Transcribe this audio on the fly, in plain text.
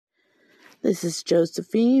This is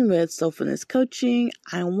Josephine with Soulfulness Coaching.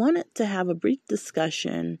 I wanted to have a brief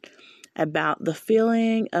discussion about the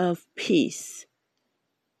feeling of peace.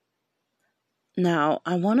 Now,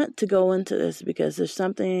 I wanted to go into this because there's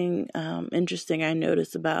something interesting I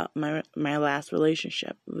noticed about my last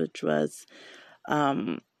relationship, which was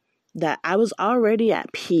that I was already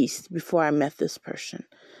at peace before I met this person.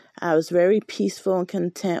 I was very peaceful and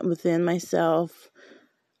content within myself.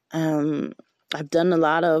 I've done a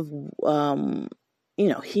lot of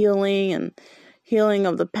healing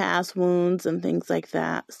of the past wounds and things like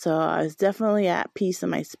that. So I was definitely at peace in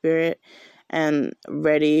my spirit and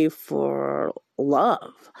ready for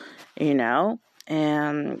love, and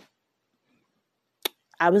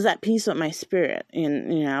I was at peace with my spirit,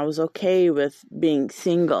 and, I was okay with being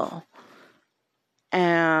single.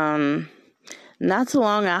 And not so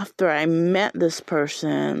long after I met this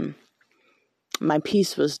person, my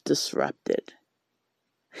peace was disrupted.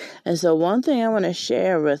 And so one thing I want to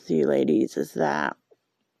share with you ladies is that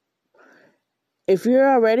if you're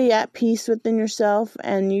already at peace within yourself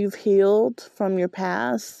and you've healed from your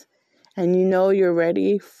past and you know you're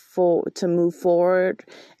ready to move forward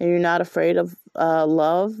and you're not afraid of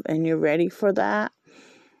love and you're ready for that,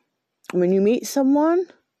 when you meet someone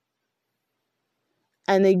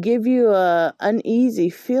and they give you a uneasy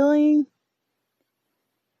feeling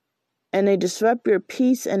and they disrupt your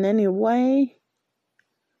peace in any way,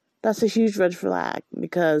 that's a huge red flag,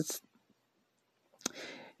 because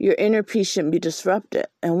your inner peace shouldn't be disrupted.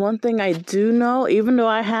 And one thing I do know, even though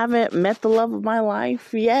I haven't met the love of my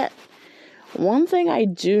life yet, one thing I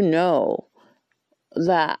do know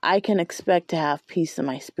that I can expect to have peace in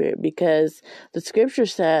my spirit, because the scripture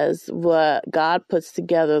says, what God puts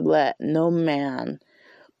together, let no man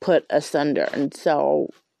put asunder. And so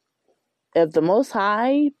if the Most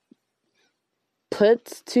High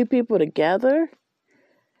puts two people together,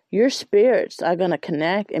 your spirits are going to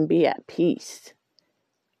connect and be at peace.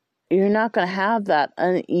 You're not going to have that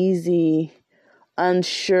uneasy,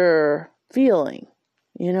 unsure feeling.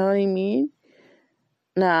 You know what I mean?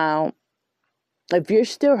 Now, if you're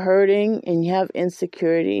still hurting and you have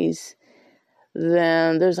insecurities,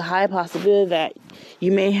 then there's a high possibility that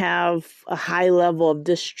you may have a high level of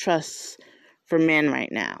distrust for men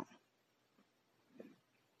right now.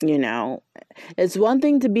 It's one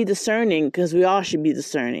thing to be discerning, because we all should be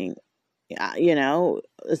discerning. Your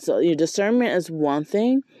discernment is one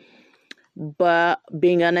thing, but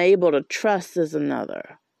being unable to trust is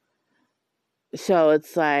another. So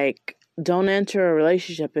it's like, don't enter a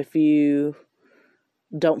relationship if you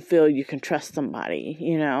don't feel you can trust somebody.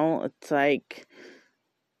 It's like,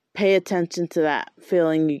 pay attention to that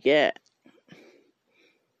feeling you get.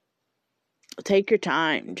 Take your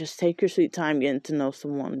time. Just take your sweet time getting to know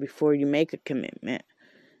someone before you make a commitment.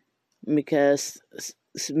 Because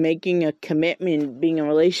making a commitment, being in a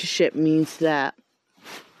relationship, means that,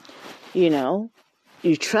 you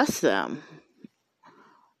trust them.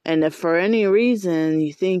 And if for any reason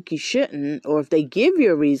you think you shouldn't, or if they give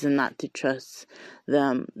you a reason not to trust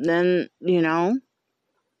them, then,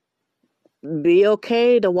 be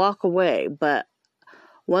okay to walk away. But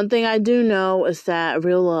one thing I do know is that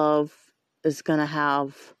real love is going to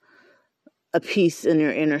have a peace in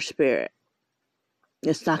your inner spirit.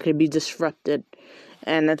 It's not going to be disrupted.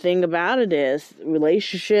 And the thing about it is,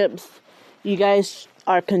 relationships, you guys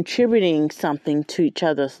are contributing something to each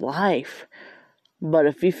other's life. But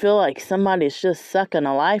if you feel like somebody's just sucking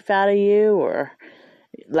the life out of you, or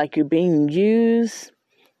like you're being used,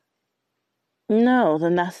 no,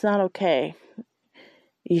 then that's not okay.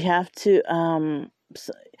 You have to,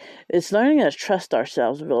 it's learning to trust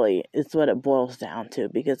ourselves, really, is what it boils down to.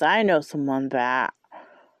 Because I know someone that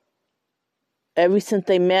ever since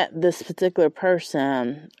they met this particular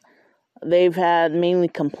person, they've had mainly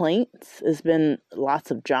complaints. It's been lots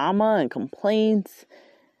of drama and complaints.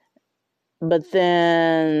 But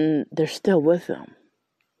then they're still with them.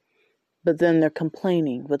 But then they're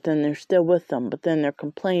complaining. But then they're still with them. But then they're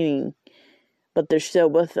complaining. But they're still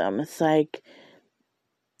with them. It's like,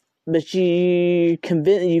 but you've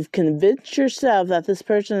convinced yourself that this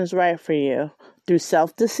person is right for you through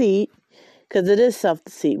self-deceit. Because it is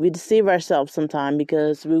self-deceit. We deceive ourselves sometimes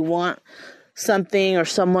because we want something or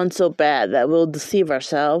someone so bad that we'll deceive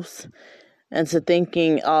ourselves into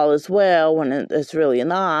thinking all is well when it's really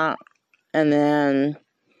not. And then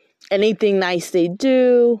anything nice they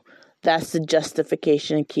do, that's the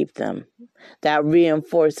justification to keep them. That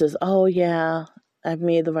reinforces, oh yeah, I've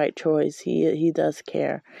made the right choice. He does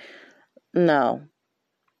care. No.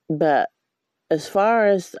 But as far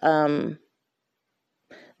as that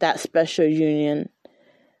special union,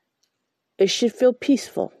 it should feel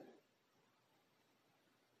peaceful.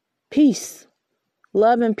 peace.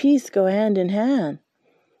 Love and peace go hand in hand.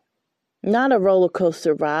 Not a roller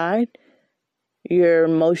coaster ride. Your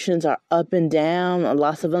emotions are up and down,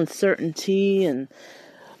 lots of uncertainty, and,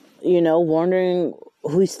 wondering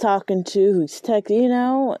who he's talking to, who's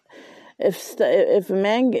texting, if a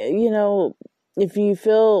man, if you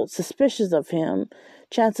feel suspicious of him,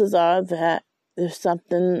 chances are that there's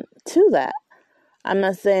something to that. I'm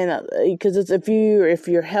not saying that, because if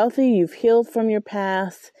you're healthy, you've healed from your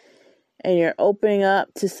past, and you're opening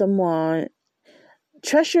up to someone,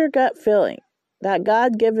 trust your gut feeling. That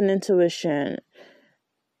God-given intuition,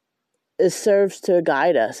 it serves to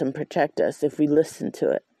guide us and protect us if we listen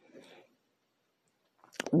to it.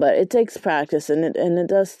 But it takes practice, and it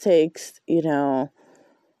does take,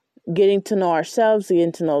 getting to know ourselves,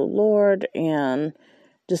 getting to know the Lord, and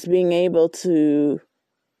just being able to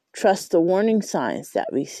trust the warning signs that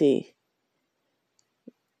we see,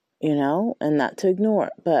 and not to ignore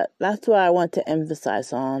it. But that's what I want to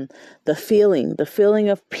emphasize on, the feeling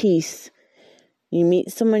of peace. You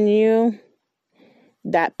meet someone new,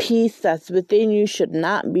 that peace that's within you should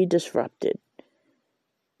not be disrupted.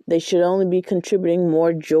 They should only be contributing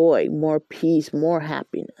more joy, more peace, more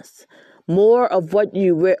happiness, more of what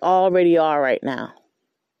you already are right now.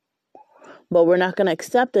 But we're not going to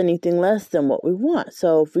accept anything less than what we want.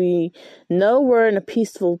 So if we know we're in a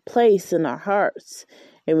peaceful place in our hearts,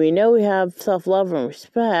 and we know we have self-love and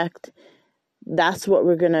respect, that's what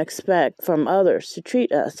we're going to expect from others to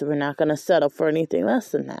treat us. We're not going to settle for anything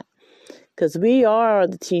less than that. Because we are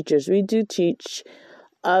the teachers. We do teach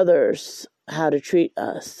others how to treat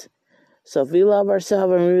us. So if we love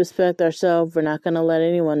ourselves and we respect ourselves, we're not going to let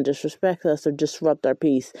anyone disrespect us or disrupt our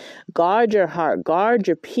peace. Guard your heart. Guard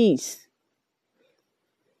your peace.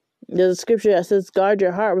 There's a scripture that says, guard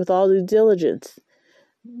your heart with all due diligence.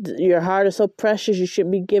 Your heart is so precious, you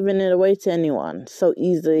shouldn't be giving it away to anyone so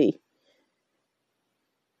easily.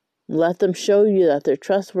 Let them show you that they're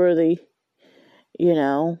trustworthy.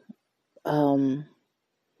 Pay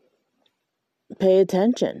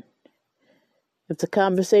attention. If the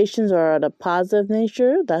conversations are of a positive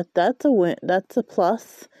nature, that's a win. That's a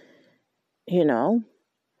plus.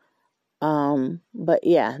 But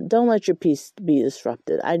yeah, don't let your peace be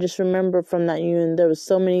disrupted. I just remember from that union, there was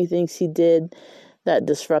so many things he did that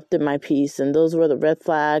disrupted my peace, and those were the red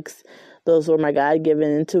flags. Those were my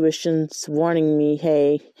God-given intuitions warning me,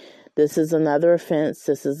 hey, this is another offense.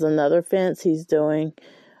 This is another offense he's doing.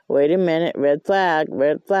 Wait a minute, red flag,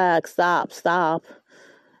 stop.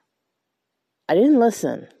 I didn't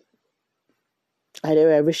listen.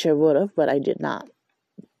 I wish I would have, but I did not.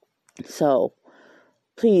 So,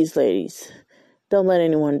 please, ladies, don't let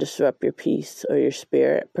anyone disrupt your peace or your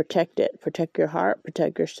spirit. Protect it. Protect your heart.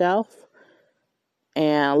 Protect yourself.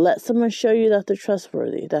 And let someone show you that they're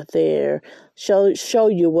trustworthy, that they're show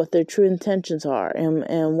you what their true intentions are.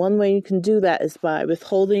 And one way you can do that is by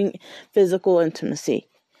withholding physical intimacy.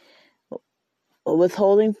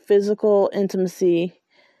 Withholding physical intimacy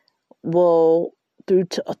will, through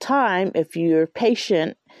time, if you're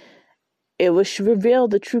patient, it will reveal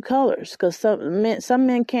the true colors. Because some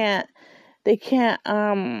men can't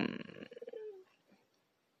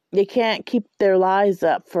keep their lies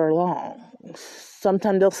up for long.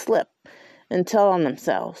 Sometimes they'll slip and tell on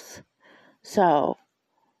themselves. So,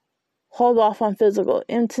 hold off on physical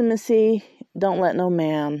intimacy. Don't let no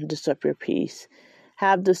man disrupt your peace.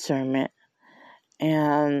 Have discernment.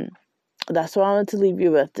 And that's what I want to leave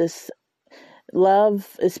you with. This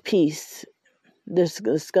love is peace.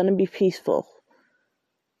 It's going to be peaceful.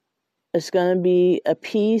 It's going to be a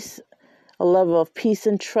level of peace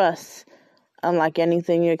and trust, unlike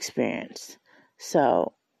anything you experience.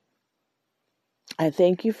 So, I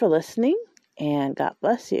thank you for listening, and God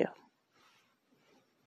bless you.